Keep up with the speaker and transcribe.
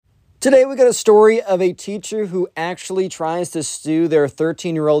Today we got a story of a teacher who actually tries to sue their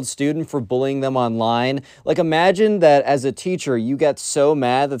 13-year-old student for bullying them online. Like, imagine that as a teacher, you get so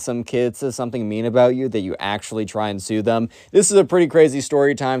mad that some kid says something mean about you that you actually try and sue them. This is a pretty crazy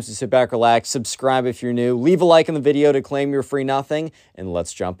story time, so sit back, relax, subscribe if you're new, leave a like in the video to claim your free nothing, and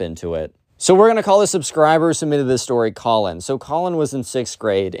let's jump into it. So we're going to call the subscriber who submitted this story Colin. So Colin was in 6th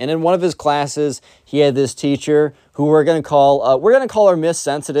grade, and in one of his classes, he had this teacher who we're going to call her Miss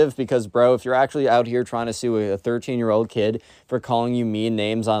Sensitive because, bro, if you're actually out here trying to sue a 13-year-old kid for calling you mean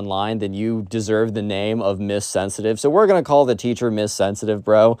names online, then you deserve the name of Miss Sensitive. So we're going to call the teacher Miss Sensitive,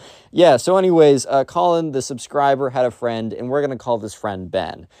 bro. Yeah, so anyways, Colin, the subscriber, had a friend, and we're going to call this friend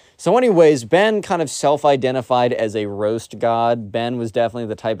Ben. So anyways, Ben kind of self-identified as a roast god. Ben was definitely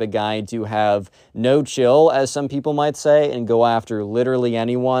the type of guy to have no chill, as some people might say, and go after literally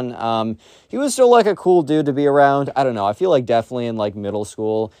anyone. He was still like a cool dude to be around. I don't know. I feel like definitely in like middle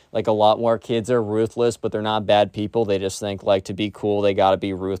school, like a lot more kids are ruthless, but they're not bad people. They just think like to be cool, they got to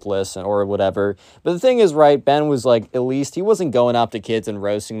be ruthless or whatever. But the thing is, right, Ben was like, at least he wasn't going up to kids and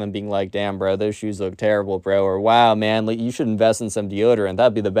roasting them, being like, damn, bro, those shoes look terrible, bro. Or wow, man, like, you should invest in some deodorant.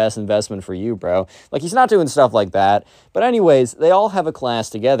 That'd be the best investment for you, bro. Like, he's not doing stuff like that. But anyways, they all have a class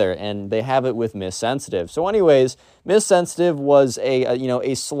together and they have it with Miss Sensitive. So anyways, Miss Sensitive was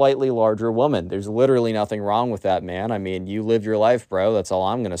a slightly larger woman. There's literally nothing wrong with that, man. I mean, you live your life, bro. That's all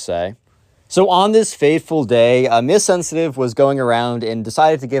I'm going to say. So on this fateful day, Miss Sensitive was going around and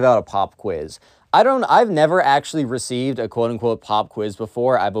decided to give out a pop quiz. I've never actually received a quote-unquote pop quiz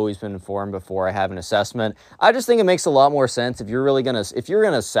before. I've always been informed before I have an assessment. I just think it makes a lot more sense if you're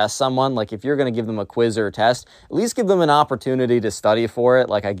gonna assess someone, like if you're gonna give them a quiz or a test, at least give them an opportunity to study for it.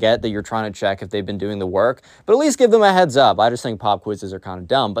 Like, I get that you're trying to check if they've been doing the work, but at least give them a heads up. I just think pop quizzes are kind of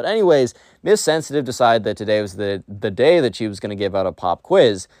dumb. But anyways, Miss Sensitive decided that today was the day that she was gonna give out a pop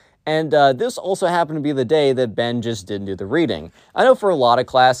quiz. And this also happened to be the day that Ben just didn't do the reading. I know for a lot of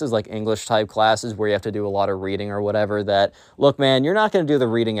classes, like English-type classes where you have to do a lot of reading or whatever, that, look, man, you're not going to do the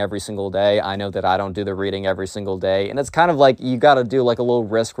reading every single day. I know that I don't do the reading every single day. And it's kind of like you got to do like a little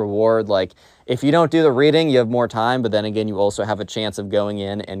risk-reward. Like, if you don't do the reading, you have more time, but then again, you also have a chance of going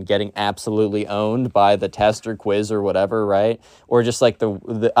in and getting absolutely owned by the test or quiz or whatever, right? Or just like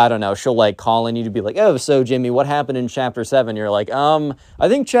I don't know, she'll like call on you to be like, oh, so Jimmy, what happened in chapter 7? You're like, I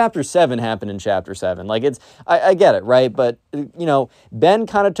think chapter 7 happened in chapter 7. Like, I get it, right? But, Ben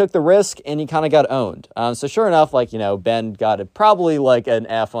kind of took the risk and he kind of got owned. So sure enough, like, Ben got probably like an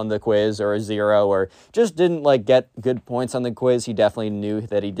F on the quiz or a 0 or just didn't like get good points on the quiz. He definitely knew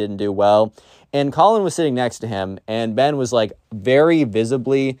that he didn't do well. And Colin was sitting next to him, and Ben was, like, very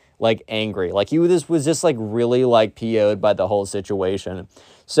visibly, like, angry. Like, he was just, like, really, like, PO'd by the whole situation.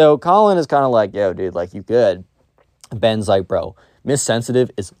 So Colin is kind of like, yo, dude, like, you good? Ben's like, bro, Miss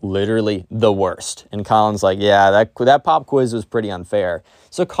Sensitive is literally the worst. And Colin's like, yeah, that pop quiz was pretty unfair.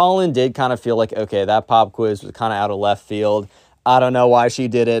 So Colin did kind of feel like, okay, that pop quiz was kind of out of left field. I don't know why she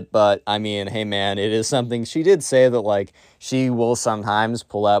did it, but I mean, hey man, it is something. She did say that like she will sometimes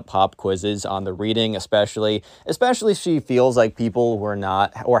pull out pop quizzes on the reading, especially if she feels like people were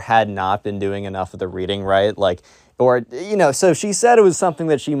not or had not been doing enough of the reading, right? Like, or, so she said it was something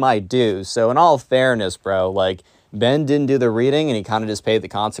that she might do. So in all fairness, bro, like Ben didn't do the reading and he kind of just paid the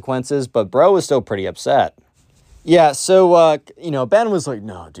consequences, but bro was still pretty upset. Yeah, so, Ben was like,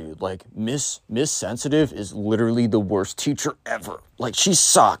 no, dude, like, Miss Sensitive is literally the worst teacher ever. Like, she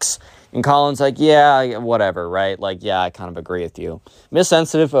sucks. And Colin's like, yeah, whatever, right? Like, yeah, I kind of agree with you. Miss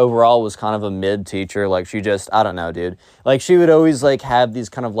Sensitive overall was kind of a mid teacher. Like, she just, I don't know, dude. Like, she would always, like, have these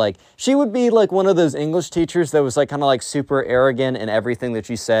kind of, like, she would be, like, one of those English teachers that was, like, kind of, like, super arrogant in everything that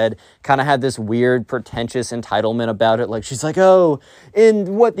she said. Kind of had this weird, pretentious entitlement about it. Like, she's like, oh,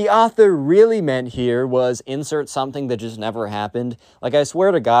 and what the author really meant here was insert something that just never happened. Like, I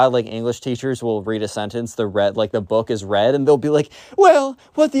swear to God, like, English teachers will read a sentence, the book is read, and they'll be like, well,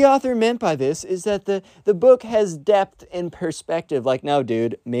 what the author meant by this is that the book has depth and perspective. Like, no,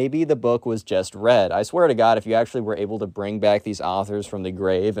 dude, maybe the book was just read. I swear to God, if you actually were able to bring back these authors from the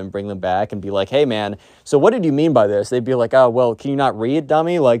grave and bring them back and be like, hey, man, so what did you mean by this? They'd be like, oh, well, can you not read,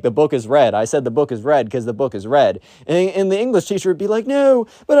 dummy? Like, the book is read. I said the book is read because the book is read. And the English teacher would be like, no,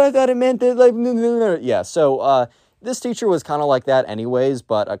 but I thought it meant that, like, yeah, so, this teacher was kind of like that anyways,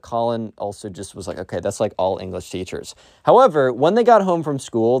 but Colin also just was like, okay, that's like all English teachers. However, when they got home from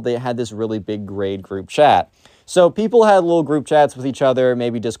school, they had this really big grade group chat. So people had little group chats with each other,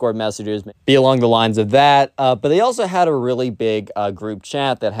 maybe Discord messages, be along the lines of that. But they also had a really big group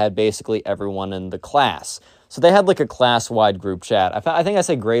chat that had basically everyone in the class. So they had like a class-wide group chat. I think I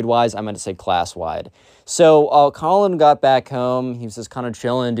said grade-wise. I meant to say class-wide. So Colin got back home. He was just kind of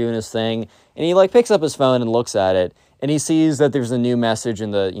chilling, doing his thing. And he like picks up his phone and looks at it. And he sees that there's a new message in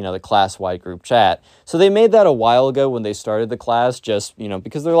the, the class-wide group chat. So they made that a while ago when they started the class, just,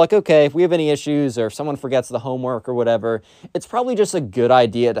 because they're like, okay, if we have any issues or if someone forgets the homework or whatever, it's probably just a good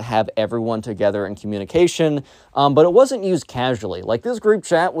idea to have everyone together in communication. But it wasn't used casually. Like, this group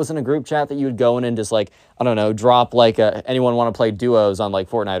chat wasn't a group chat that you would go in and just, like, I don't know, drop, like, anyone want to play duos on, like,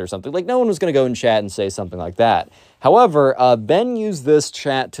 Fortnite or something. Like, no one was going to go and chat and say something like that. However, Ben used this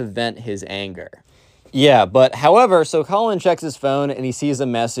chat to vent his anger. Yeah, but however, so Colin checks his phone and he sees a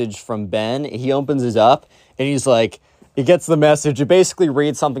message from Ben. He opens it up and he's like, he gets the message. It basically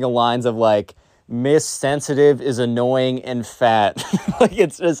reads something along the lines of like, Miss Sensitive is annoying and fat. Like,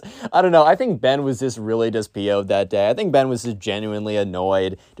 it's just, I don't know. I think Ben was just really just PO'd that day. I think Ben was just genuinely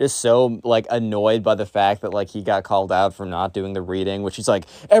annoyed, just so, like, annoyed by the fact that, like, he got called out for not doing the reading, which he's like,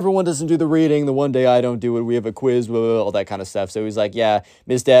 everyone doesn't do the reading. The one day I don't do it, we have a quiz, blah, blah, blah, all that kind of stuff. So he's like, yeah,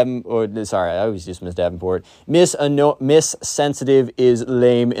 Miss sorry, I always use Miss Davenport. Miss Sensitive is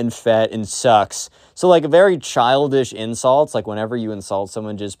lame and fat and sucks. So, like, very childish insults, like, whenever you insult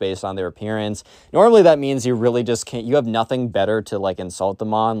someone just based on their appearance, normally that means you really just can't, you have nothing better to, like, insult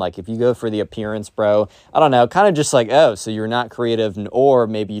them on. Like, if you go for the appearance, bro, I don't know, kind of just like, oh, so you're not creative, or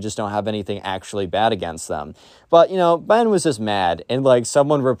maybe you just don't have anything actually bad against them. But, Ben was just mad, and, like,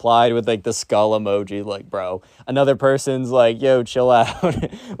 someone replied with, like, the skull emoji, like, bro, another person's like, yo, chill out.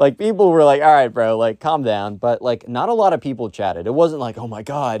 Like, people were like, all right, bro, like, calm down. But, like, not a lot of people chatted. It wasn't like, oh my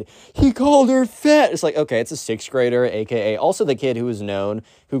God, he called her fat. It's like, okay, it's a 6th grader, aka also the kid who was known,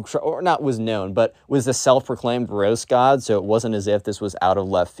 or not was known, but was the self-proclaimed roast god, so it wasn't as if this was out of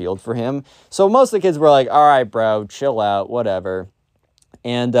left field for him. So most of the kids were like, all right, bro, chill out, whatever.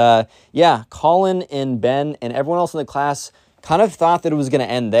 And, yeah, Colin and Ben and everyone else in the class kind of thought that it was going to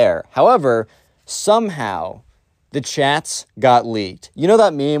end there. However, somehow the chats got leaked. You know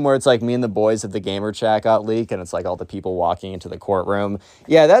that meme where it's like me and the boys of the gamer chat got leaked and it's like all the people walking into the courtroom?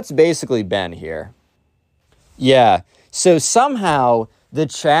 Yeah, that's basically Ben here. Yeah, so somehow the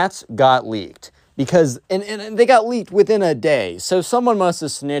chats got leaked. Because, and they got leaked within a day. So someone must have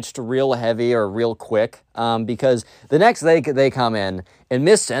snitched real heavy or real quick. Because the next day they come in, and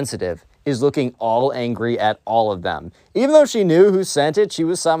Miss Sensitive is looking all angry at all of them. Even though she knew who sent it, she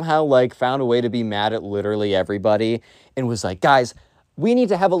was somehow, like, found a way to be mad at literally everybody. And was like, guys, we need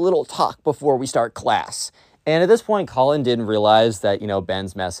to have a little talk before we start class. And at this point, Colin didn't realize that,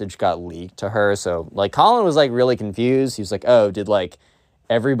 Ben's message got leaked to her. So, like, Colin was, like, really confused. He was like, oh, did, like,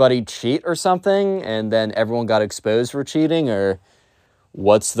 everybody cheat or something, and then everyone got exposed for cheating, or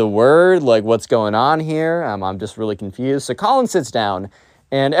what's the word? Like, what's going on here? I'm just really confused. So Colin sits down,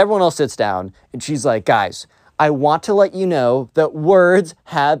 and everyone else sits down, and she's like, guys, I want to let you know that words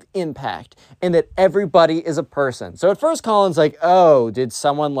have impact, and that everybody is a person. So at first, Colin's like, oh, did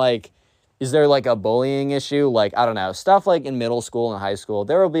someone, like, is there, like, a bullying issue? Like, I don't know, stuff like in middle school and high school,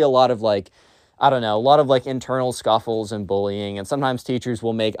 there will be a lot of, like, I don't know, a lot of, like, internal scuffles and bullying, and sometimes teachers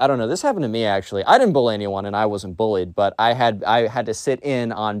will make, I don't know, this happened to me, actually. I didn't bully anyone, and I wasn't bullied, but I had to sit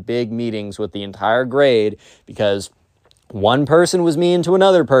in on big meetings with the entire grade because one person was mean to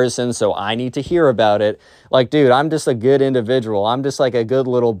another person, so I need to hear about it. Like, dude, I'm just a good individual. I'm just, like, a good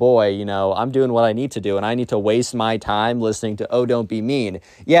little boy, I'm doing what I need to do, and I need to waste my time listening to, oh, don't be mean.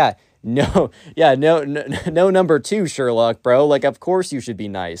 No, number 2, Sherlock, bro. Like, of course you should be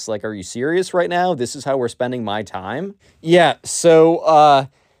nice. Like, are you serious right now? This is how we're spending my time? Yeah, so,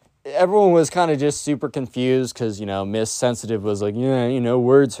 everyone was kind of just super confused because, Miss Sensitive was like, yeah,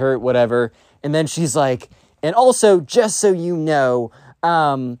 words hurt, whatever. And then she's like, and also, just so you know,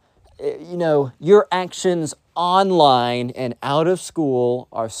 your actions online and out of school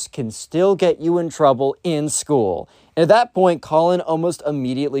can still get you in trouble in school. And at that point, Colin almost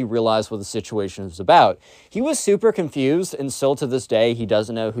immediately realized what the situation was about. He was super confused, and still to this day, he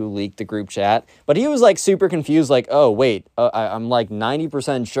doesn't know who leaked the group chat. But he was, like, super confused, like, oh, wait, I'm, like,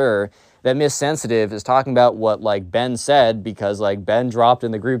 90% sure that Miss Sensitive is talking about what, like, Ben said, because, like, Ben dropped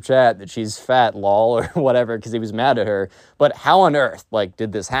in the group chat that she's fat, lol, or whatever, because he was mad at her. But how on earth, like,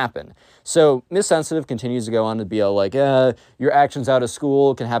 did this happen? So Miss Sensitive continues to go on to be all like, your actions out of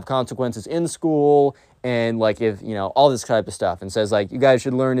school can have consequences in school, and, like, if, all this type of stuff, and says, like, you guys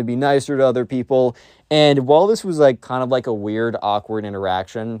should learn to be nicer to other people. And while this was, like, kind of like a weird, awkward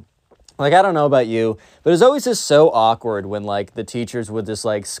interaction, Like, I don't know about you, but it's always just so awkward when, like, the teachers would just,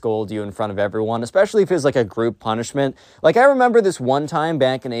 like, scold you in front of everyone, especially if it's, like, a group punishment. Like, I remember this one time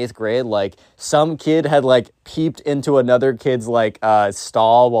back in 8th grade, like, some kid had, like, peeped into another kid's, like,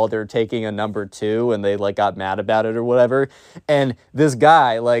 stall while they're taking a number 2, and they, like, got mad about it or whatever. And this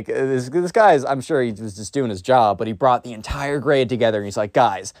guy, like, this guy's, I'm sure he was just doing his job, but he brought the entire grade together, and he's like,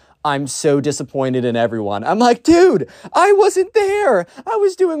 guys, I'm so disappointed in everyone. I'm like, dude, I wasn't there. I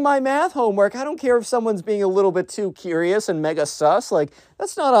was doing my math homework. I don't care if someone's being a little bit too curious and mega sus. Like,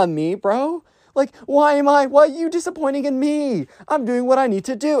 that's not on me, bro. Like, why are you disappointing in me? I'm doing what I need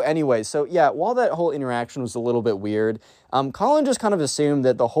to do. Anyway, so yeah, while that whole interaction was a little bit weird, Colin just kind of assumed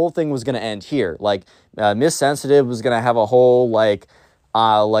that the whole thing was going to end here. Like, Miss Sensitive was going to have a whole, like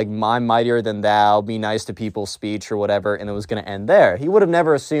I'm mightier than thou, be nice to people speech or whatever, and it was going to end there. He would have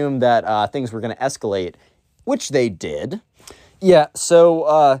never assumed that things were going to escalate, which they did. Yeah,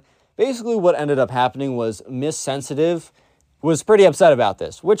 so basically what ended up happening was Miss Sensitive was pretty upset about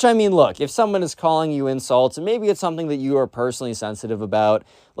this, which, I mean, look, if someone is calling you insults, and maybe it's something that you are personally sensitive about,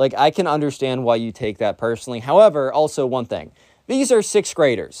 like, I can understand why you take that personally. However, also one thing, these are 6th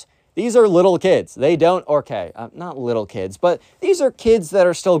graders. These are little kids. They don't, not little kids, but these are kids that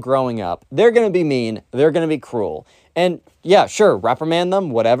are still growing up. They're going to be mean. They're going to be cruel. And yeah, sure, reprimand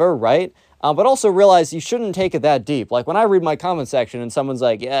them, whatever, right? But also realize you shouldn't take it that deep. Like when I read my comment section and someone's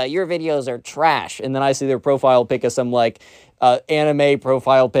like, yeah, your videos are trash. And then I see their profile pic of some like anime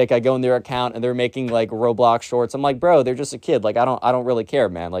profile pic. I go in their account and they're making like Roblox shorts. I'm like, bro, they're just a kid. Like, I don't really care,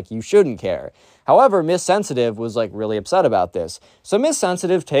 man. Like, you shouldn't care. However, Miss Sensitive was like really upset about this. So Miss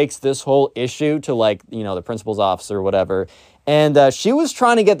Sensitive takes this whole issue to like, the principal's office or whatever. And she was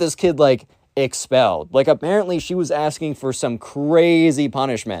trying to get this kid like expelled. Like, apparently she was asking for some crazy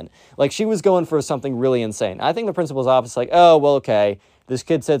punishment. Like, she was going for something really insane. I think the principal's office is like, oh, well, okay, this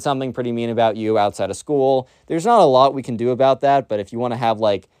kid said something pretty mean about you outside of school. There's not a lot we can do about that, but if you want to have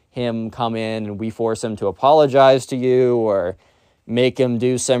like him come in and we force him to apologize to you, or make him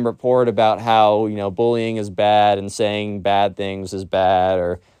do some report about how, bullying is bad and saying bad things is bad,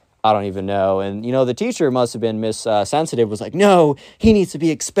 or I don't even know. And, the teacher must have been Miss Sensitive, was like, no, he needs to be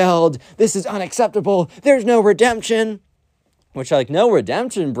expelled. This is unacceptable. There's no redemption. Which, like, no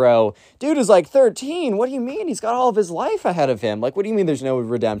redemption, bro. Dude is like 13. What do you mean? He's got all of his life ahead of him. Like, what do you mean there's no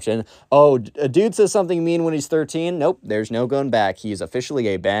redemption? Oh, a dude says something mean when he's 13? Nope, there's no going back. He's officially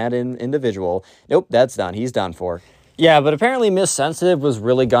a bad individual. Nope, that's done. He's done for. Yeah, but apparently Miss Sensitive was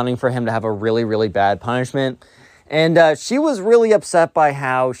really gunning for him to have a really, really bad punishment. And she was really upset by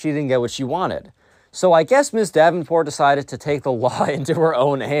how she didn't get what she wanted. So I guess Miss Davenport decided to take the law into her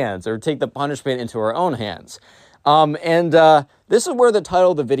own hands, or take the punishment into her own hands. This is where the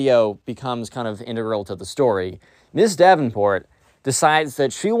title of the video becomes kind of integral to the story. Miss Davenport decides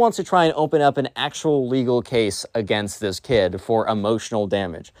that she wants to try and open up an actual legal case against this kid for emotional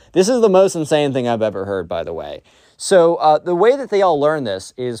damage. This is the most insane thing I've ever heard, by the way. So the way that they all learn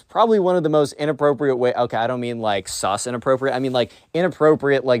this is probably one of the most inappropriate way. Okay, I don't mean like sus inappropriate. I mean like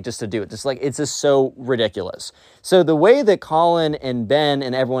inappropriate, like just to do it. Just like, it's just so ridiculous. So the way that Colin and Ben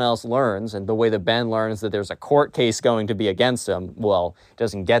and everyone else learns, and the way that Ben learns that there's a court case going to be against him, well, it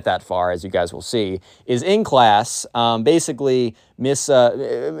doesn't get that far, as you guys will see, is in class. Basically, Miss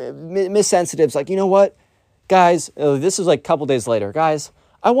Sensitive's like, you know what, guys, this is like a couple days later, guys,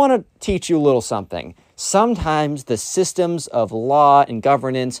 I want to teach you a little something. Sometimes the systems of law and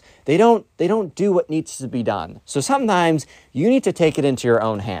governance, they don't do what needs to be done. So sometimes you need to take it into your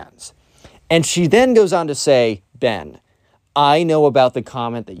own hands. And she then goes on to say, Ben, I know about the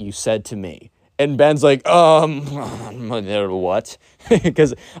comment that you said to me. And Ben's like, what?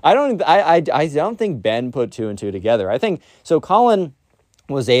 Because I don't think Ben put 2 and 2 together. I think, so Colin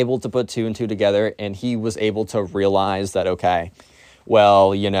was able to put 2 and 2 together, and he was able to realize that, okay,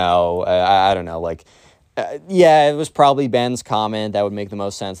 well, I don't know, like, yeah, it was probably Ben's comment that would make the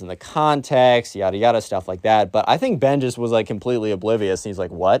most sense in the context, yada, yada, stuff like that. But I think Ben just was, like, completely oblivious. And he's like,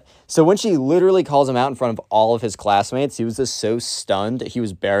 what? So when she literally calls him out in front of all of his classmates, he was just so stunned that he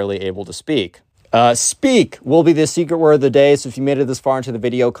was barely able to speak. Speak will be the secret word of the day. So if you made it this far into the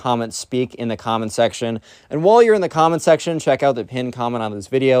video, comment speak in the comment section. And while you're in the comment section, check out the pinned comment on this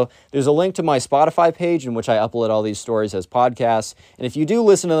video. There's a link to my Spotify page in which I upload all these stories as podcasts. And if you do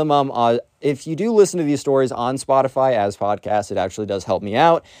listen to them, if you do listen to these stories on Spotify as podcasts, it actually does help me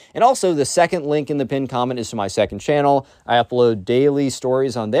out. And also, the second link in the pinned comment is to my second channel. I upload daily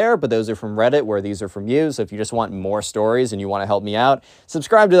stories on there, but those are from Reddit, where these are from you. So if you just want more stories and you want to help me out,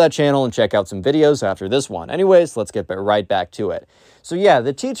 subscribe to that channel and check out some videos after this one. Anyways, let's get right back to it. So yeah,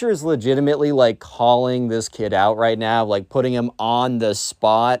 the teacher is legitimately like calling this kid out right now, like putting him on the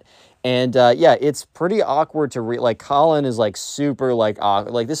spot. And yeah, it's pretty awkward to read. Like, Colin is like super like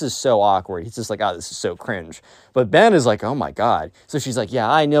awkward. Like, this is so awkward. He's just like, oh, this is so cringe. But Ben is like, oh my God. So she's like, yeah,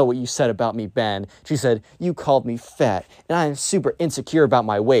 I know what you said about me, Ben. She said, you called me fat and I'm super insecure about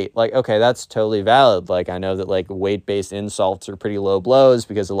my weight. Like, okay, that's totally valid. Like, I know that like weight-based insults are pretty low blows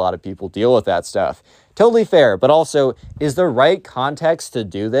because a lot of people deal with that stuff. Totally fair. But also, is the right context to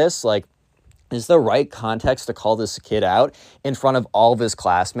do this? Like, is the right context to call this kid out in front of all of his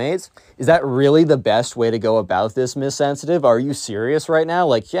classmates? Is that really the best way to go about this, Miss Sensitive? Are you serious right now?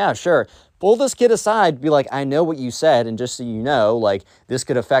 Like, yeah, sure. Pull this kid aside, be like, I know what you said, and just so you know, like, this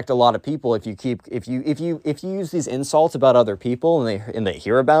could affect a lot of people if you use these insults about other people and they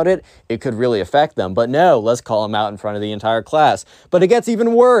hear about it, it could really affect them. But no, let's call him out in front of the entire class. But it gets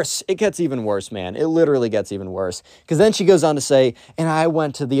even worse. It gets even worse, man. It literally gets even worse. Because then she goes on to say, and I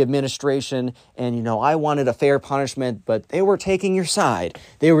went to the administration and, you know, I wanted a fair punishment, but they were taking your side.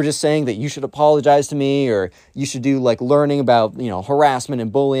 They were just saying that you should apologize to me or you should do like learning about, you know, harassment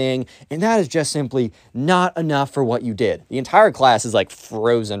and bullying. And that is just simply not enough for what you did. The entire class is like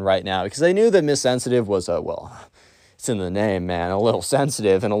frozen right now because they knew that Miss Sensitive was well, it's in the name, man, a little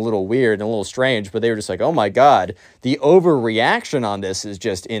sensitive and a little weird and a little strange, but they were just like, oh my God, the overreaction on this is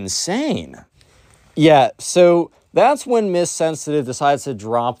just insane. Yeah, so that's when Miss Sensitive decides to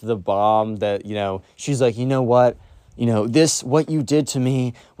drop the bomb that, you know, she's like, you know what? You know, what you did to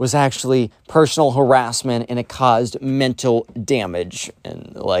me was actually personal harassment and it caused mental damage.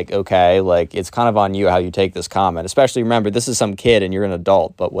 And like, okay, like it's kind of on you how you take this comment, especially remember, this is some kid and you're an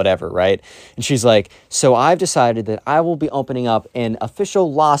adult, but whatever, right? And she's like, so I've decided that I will be opening up an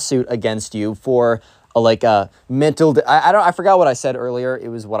official lawsuit against you for a mental, I forgot what I said earlier. It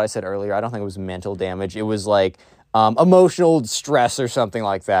was what I said earlier. I don't think it was mental damage. It was like, emotional stress or something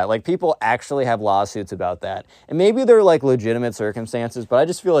like that. Like, people actually have lawsuits about that. And maybe they're like legitimate circumstances, but I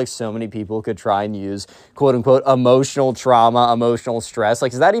just feel like so many people could try and use quote unquote emotional trauma, emotional stress.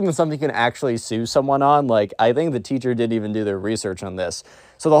 Like, is that even something you can actually sue someone on? Like, I think the teacher didn't even do their research on this.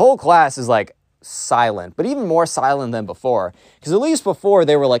 So the whole class is like silent, but even more silent than before. Because at least before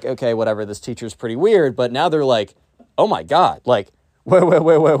they were like, okay, whatever, this teacher's pretty weird. But now they're like, oh my God, like,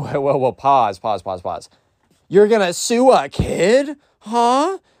 wait, pause. You're gonna sue a kid?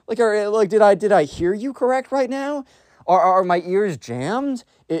 Huh? Did I hear you correct right now? Are my ears jammed?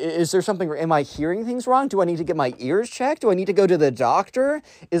 Is there something, am I hearing things wrong? Do I need to get my ears checked? Do I need to go to the doctor?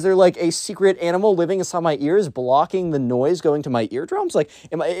 Is there like a secret animal living inside my ears blocking the noise going to my eardrums? Like,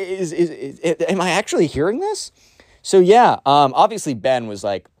 am I actually hearing this? So yeah, obviously Ben was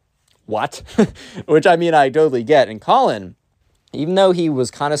like, what? Which I mean, I totally get. And Colin, even though he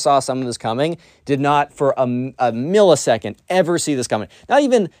was kind of saw some of this coming, did not for a millisecond ever see this coming. Not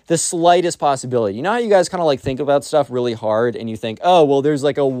even the slightest possibility. You know how you guys kind of like think about stuff really hard and you think, oh, well, there's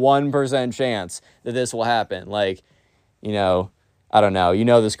like a 1% chance that this will happen. Like, you know, I don't know, you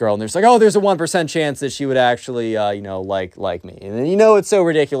know this girl, and there's like, oh, there's a 1% chance that she would actually, like me. And then you know it's so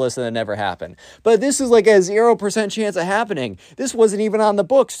ridiculous that it never happened. But this is like a 0% chance of happening. This wasn't even on the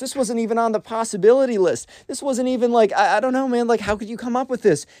books. This wasn't even on the possibility list. This wasn't even like, I don't know, man, like how could you come up with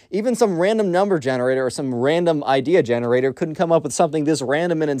this? Even some random number generator or some random idea generator couldn't come up with something this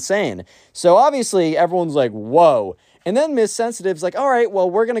random and insane. So obviously everyone's like, whoa. And then Miss Sensitive's like, all right, well,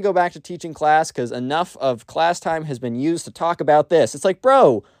 we're going to go back to teaching class because enough of class time has been used to talk about this. It's like,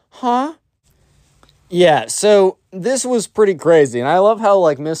 bro, huh? Yeah, so this was pretty crazy. And I love how,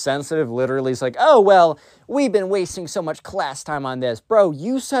 like, Miss Sensitive literally is like, oh, well, we've been wasting so much class time on this. Bro,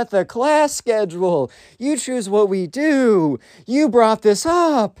 you set the class schedule. You choose what we do. You brought this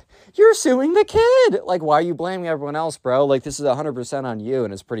up. You're suing the kid. Like, why are you blaming everyone else, bro? Like, this is 100% on you,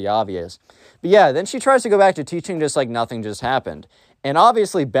 and it's pretty obvious. But yeah, then she tries to go back to teaching just like nothing just happened. And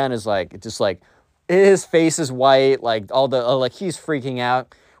obviously Ben is like, just like, his face is white, like all the, like he's freaking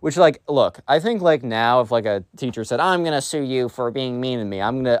out. Which like, look, I think like now if like a teacher said, I'm going to sue you for being mean to me,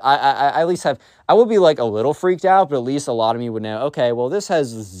 I at least I would be like a little freaked out, but at least a lot of me would know, okay, well this has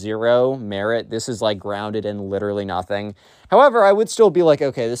zero merit. This is like grounded in literally nothing. However, I would still be like,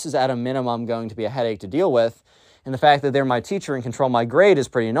 okay, this is at a minimum going to be a headache to deal with. And the fact that they're my teacher and control my grade is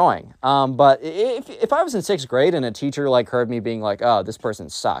pretty annoying. But if I was in 6th grade and a teacher like heard me being like, oh, this person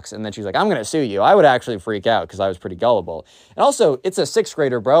sucks, and then she's like, I'm going to sue you, I would actually freak out because I was pretty gullible. And also, it's a 6th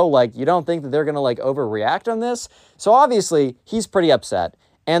grader, bro. Like, you don't think that they're going to like overreact on this? So obviously, he's pretty upset.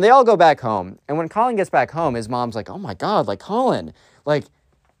 And they all go back home. And when Colin gets back home, his mom's like, oh my God, like Colin, like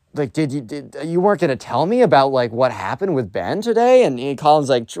did you weren't going to tell me about like what happened with Ben today? And Colin's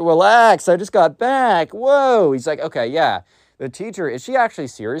like, relax, I just got back. Whoa. He's like, okay, yeah. The teacher, is she actually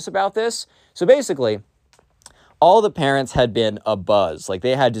serious about this? So basically, all the parents had been abuzz. Like,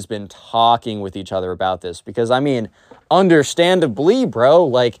 they had just been talking with each other about this because, I mean, understandably, bro,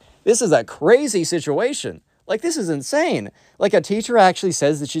 like, this is a crazy situation. Like, this is insane. Like, a teacher actually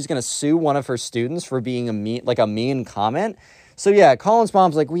says that she's going to sue one of her students for being a mean comment. So, yeah, Colin's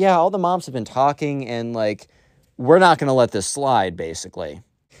mom's like, well, yeah, all the moms have been talking, and, like, we're not going to let this slide, basically.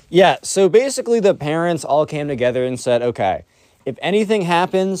 Yeah, so basically the parents all came together and said, okay, if anything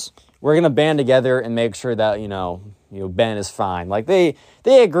happens, we're going to band together and make sure that, Ben is fine. Like, they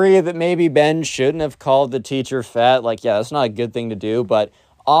agree that maybe Ben shouldn't have called the teacher fat. Like, yeah, that's not a good thing to do, but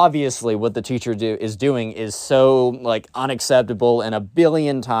obviously what the teacher is doing is so, like, unacceptable and a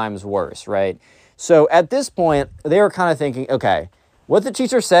billion times worse, right? So at this point, they were kind of thinking, okay, what the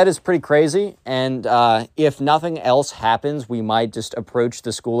teacher said is pretty crazy, and if nothing else happens, we might just approach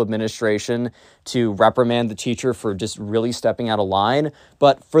the school administration to reprimand the teacher for just really stepping out of line.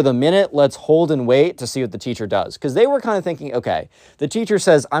 But for the minute, let's hold and wait to see what the teacher does. Because they were kind of thinking, okay, the teacher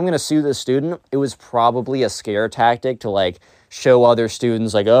says, I'm going to sue this student. It was probably a scare tactic to, like, show other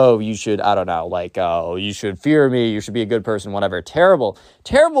students, like, oh, you should, I don't know, like, oh, you should fear me, you should be a good person, whatever. Terrible,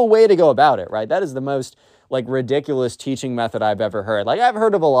 terrible way to go about it, right? That is the most, like, ridiculous teaching method I've ever heard. Like, I've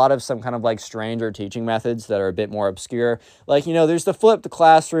heard of a lot of some kind of, like, stranger teaching methods that are a bit more obscure. Like, there's the flipped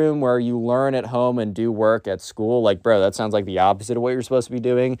classroom where you learn at home and do work at school. Like, bro, that sounds like the opposite of what you're supposed to be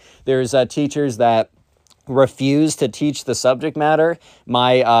doing. There's teachers that refuse to teach the subject matter.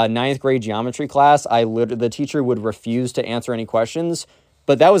 My ninth grade geometry class, the teacher would refuse to answer any questions,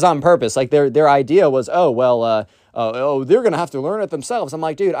 but that was on purpose. Like, their idea was, they're gonna have to learn it themselves. I'm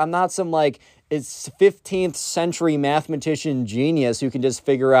like, dude, I'm not some, like, it's 15th century mathematician genius who can just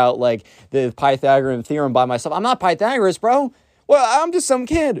figure out, like, the Pythagorean theorem by myself. I'm not Pythagoras, bro. Well, I'm just some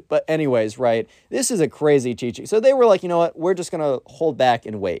kid. But anyways, right, this is a crazy teaching. So they were like, you know what, we're just gonna hold back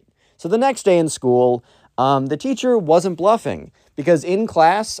and wait. So the next day in school, the teacher wasn't bluffing, because in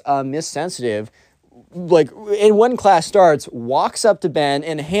class, Miss Sensitive, like, and when class starts, walks up to Ben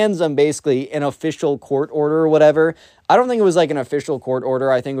and hands him basically an official court order or whatever. I don't think it was like an official court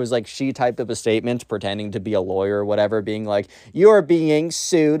order. I think it was like she typed up a statement pretending to be a lawyer or whatever, being like, you're being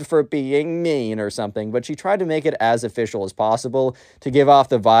sued for being mean or something. But she tried to make it as official as possible to give off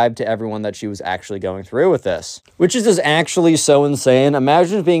the vibe to everyone that she was actually going through with this, which is just actually so insane.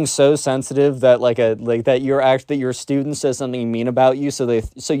 Imagine being so sensitive that that your student says something mean about you, so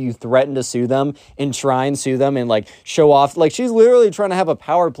you threaten to sue them and try and sue them and, like, show off. Like, she's literally trying to have a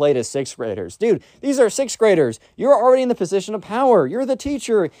power play to sixth graders. Dude, these are sixth graders. You're already in the position of power. You're the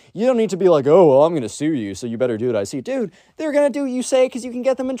teacher. You don't need to be like, oh, well, I'm going to sue you, so you better do what I see. Dude, they're going to do what you say because you can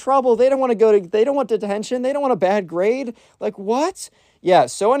get them in trouble. They don't want detention. They don't want a bad grade. Like, what? Yeah,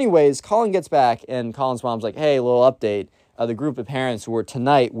 so anyways, Colin gets back, and Colin's mom's like, hey, little update. The group of parents who were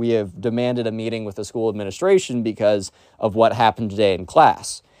tonight, we have demanded a meeting with the school administration because of what happened today in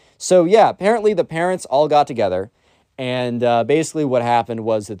class. So yeah, apparently the parents all got together. And basically what happened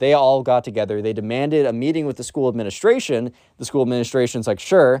was that they all got together. They demanded a meeting with the school administration. The school administration's like,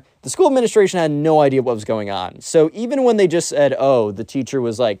 sure. The school administration had no idea what was going on. So even when they just said, oh, the teacher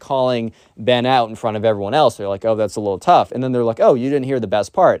was, like, calling Ben out in front of everyone else, they're like, oh, that's a little tough. And then they're like, oh, you didn't hear the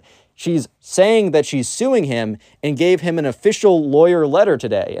best part. She's saying that she's suing him and gave him an official lawyer letter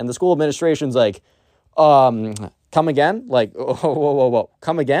today. And the school administration's like, come again? Like, whoa,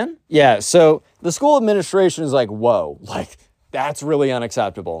 come again? Yeah, so the school administration is like, whoa, like, that's really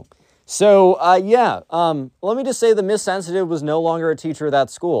unacceptable. So, let me just say that Miss Sensitive was no longer a teacher at that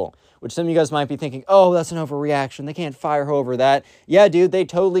school, which some of you guys might be thinking, oh, that's an overreaction. They can't fire her over that. Yeah, dude, they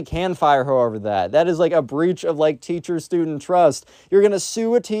totally can fire her over that. That is, like, a breach of, like, teacher-student trust. You're going to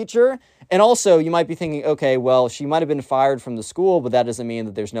sue a teacher? And also, you might be thinking, okay, well, she might have been fired from the school, but that doesn't mean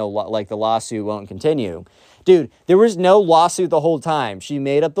that there's no, the lawsuit won't continue. Dude, there was no lawsuit the whole time. She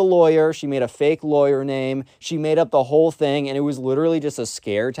made up the lawyer. She made a fake lawyer name. She made up the whole thing, and it was literally just a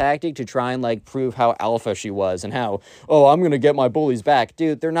scare tactic to try and, like, prove how alpha she was and how, oh, I'm going to get my bullies back.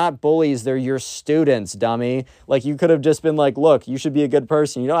 Dude, they're not bullies. They're your students, dummy. Like, you could have just been like, look, you should be a good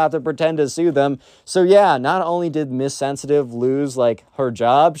person. You don't have to pretend to sue them. So, yeah, not only did Miss Sensitive lose, like, her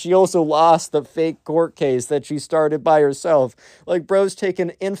job, she also lost the fake court case that she started by herself. Like, bro's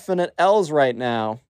taking infinite L's right now.